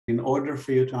In order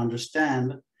for you to understand,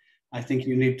 I think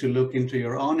you need to look into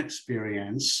your own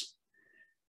experience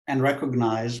and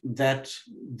recognize that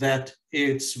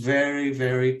it's very,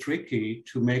 very tricky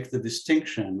to make the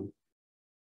distinction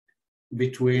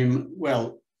between, well,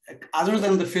 other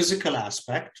than the physical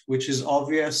aspect, which is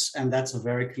obvious, and that's a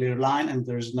very clear line, and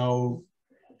there's no,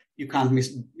 you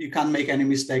can't make any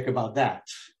mistake about that.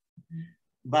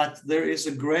 But there is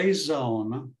a gray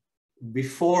zone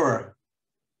before,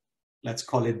 let's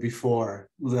call it before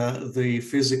the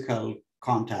physical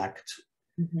contact,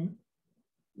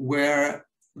 where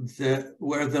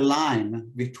the line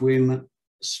between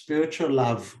spiritual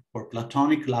love or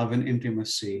platonic love and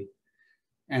intimacy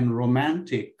and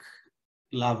romantic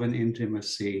love and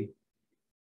intimacy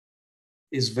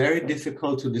is very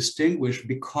difficult to distinguish,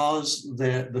 because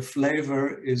the flavor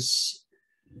is,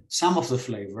 some of the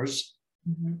flavors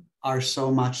are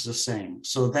so much the same.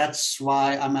 So that's why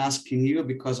I'm asking you,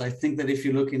 because I think that if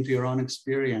you look into your own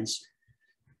experience,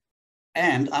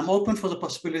 and I'm open for the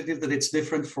possibility that it's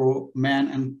different for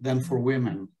men than for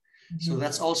women. So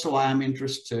that's also why I'm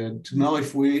interested to know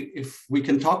if we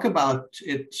can talk about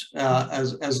it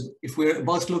as if we're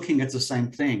both looking at the same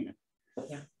thing.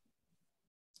 Yeah.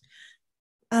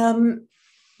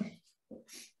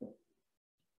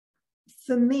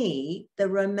 For me, the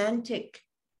romantic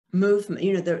movement,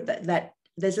 you know, that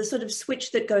there's a sort of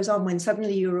switch that goes on when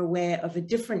suddenly you're aware of a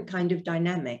different kind of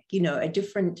dynamic, you know,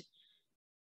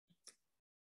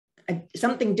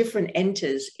 something different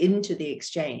enters into the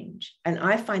exchange. And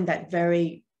I find that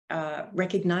very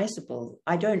recognizable.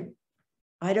 I don't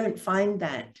find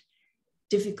that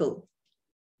difficult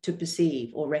to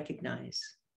perceive or recognize.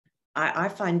 I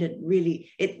find it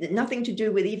really, nothing to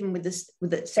do with even with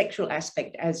the sexual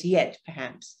aspect as yet,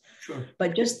 perhaps. Sure.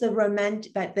 But just the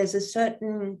romantic, that there's a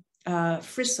certain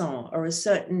frisson or a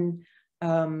certain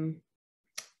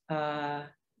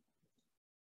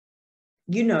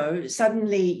you know,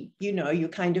 suddenly, you know, you're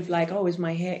kind of like, oh, is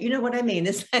my hair, you know what I mean?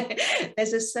 It's like,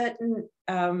 there's a certain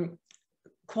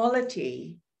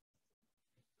quality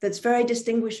that's very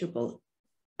distinguishable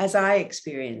as I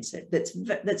experience it.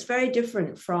 That's very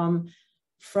different from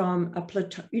a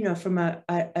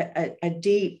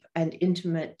deep and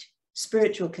intimate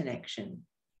spiritual connection.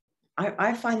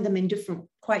 I find them in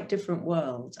quite different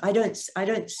worlds. I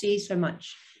don't see so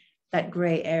much that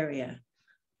gray area.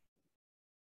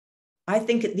 I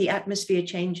think the atmosphere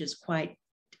changes quite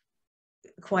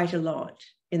a lot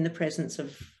in the presence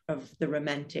of the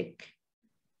romantic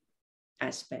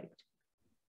aspect.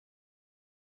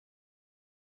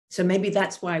 So maybe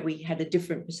that's why we had a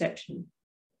different perception.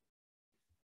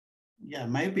 Yeah,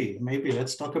 maybe.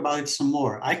 Let's talk about it some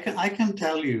more. I can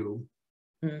tell you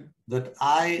that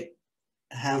I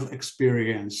have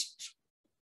experienced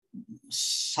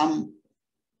something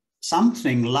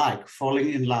like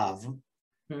falling in love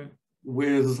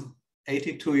with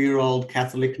 82-year-old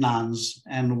Catholic nuns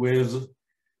and with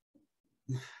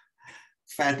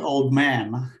fat old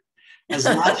men, as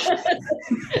much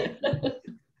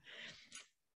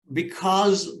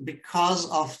because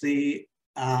of the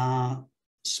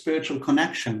spiritual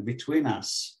connection between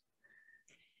us.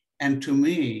 And to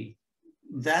me,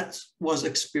 that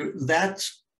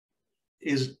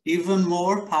is even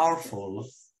more powerful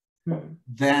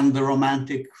than the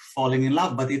romantic falling in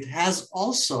love, but it has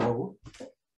also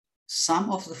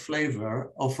some of the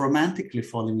flavor of romantically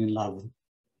falling in love.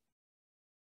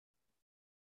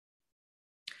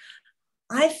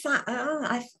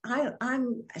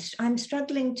 I'm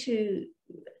struggling to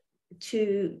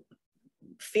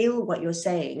feel what you're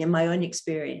saying in my own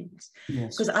experience,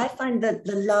 because I find that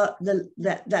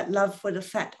that love for the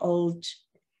fat old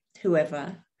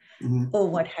whoever, or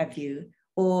what have you,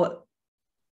 or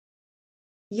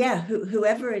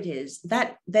whoever it is,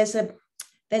 that there's a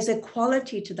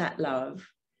quality to that love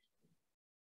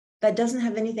that doesn't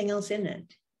have anything else in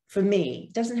it. For me,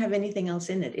 it doesn't have anything else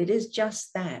in it. It is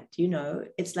just that, you know,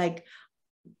 it's like,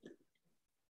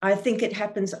 I think it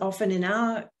happens often in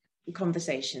our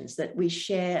conversations that we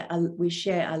share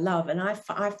a love, and I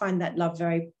find that love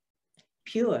very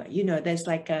pure. You know, there's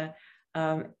like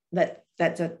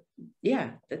that's a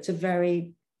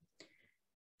very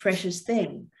precious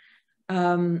thing.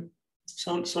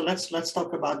 So let's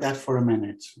talk about that for a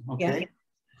minute, okay? Yeah.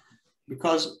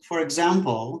 Because, for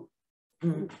example,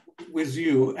 with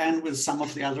you and with some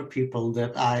of the other people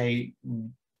that I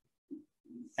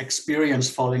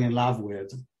experienced falling in love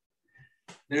with,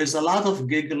 there is a lot of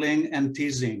giggling and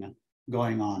teasing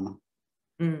going on,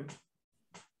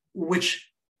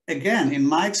 which, again, in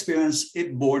my experience,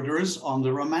 it borders on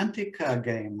the romantic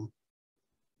game,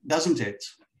 doesn't it?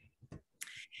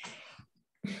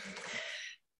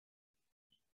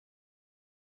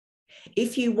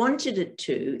 If you wanted it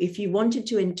to, if you wanted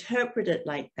to interpret it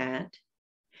like that,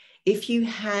 if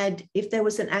there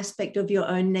was an aspect of your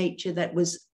own nature that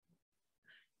was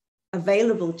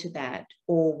available to that,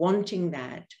 or wanting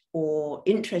that, or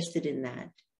interested in that,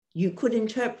 you could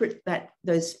interpret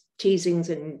those teasings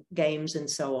and games and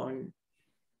so on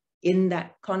in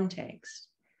that context.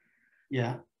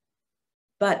 Yeah.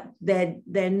 But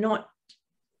they're not,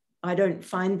 I don't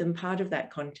find them part of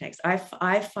that context.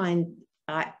 I find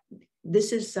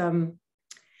this is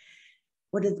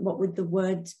what would the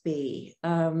words be?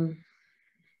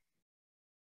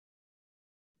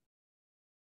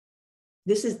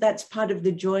 That's part of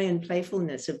the joy and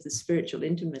playfulness of the spiritual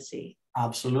intimacy.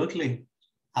 Absolutely,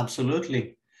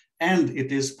 absolutely. And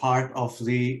it is part of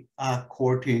the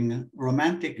courting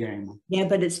romantic game. Yeah,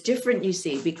 but it's different, you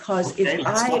see, because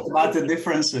let's talk about the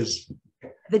differences.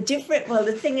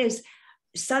 The thing is,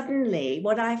 suddenly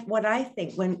what I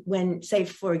think when say,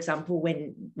 for example,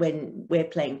 when we're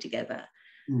playing together,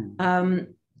 I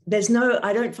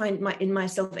don't find in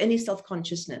myself any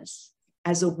self-consciousness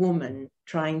as a woman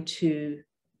trying to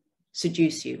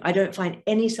seduce you. I don't find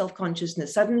any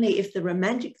self-consciousness. Suddenly, if the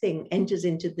romantic thing enters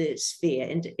into the sphere,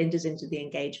 enters into the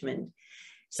engagement,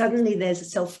 suddenly there's a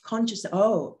self-conscious,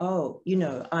 I'm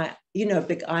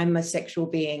a sexual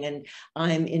being and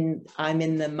I'm in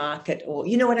the market, or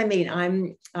you know what I mean?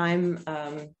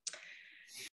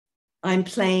 I'm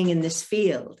playing in this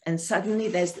field, and suddenly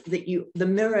there's the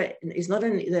mirror is not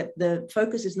only the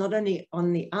focus is not only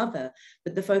on the other,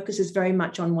 but the focus is very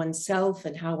much on oneself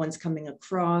and how one's coming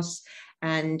across,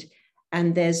 and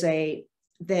there's a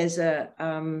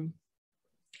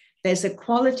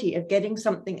quality of getting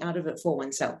something out of it for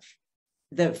oneself.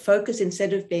 The focus,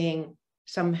 instead of being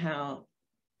somehow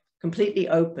completely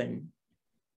open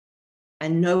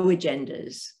and no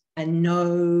agendas and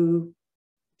no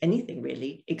anything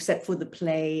really, except for the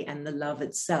play and the love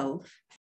itself,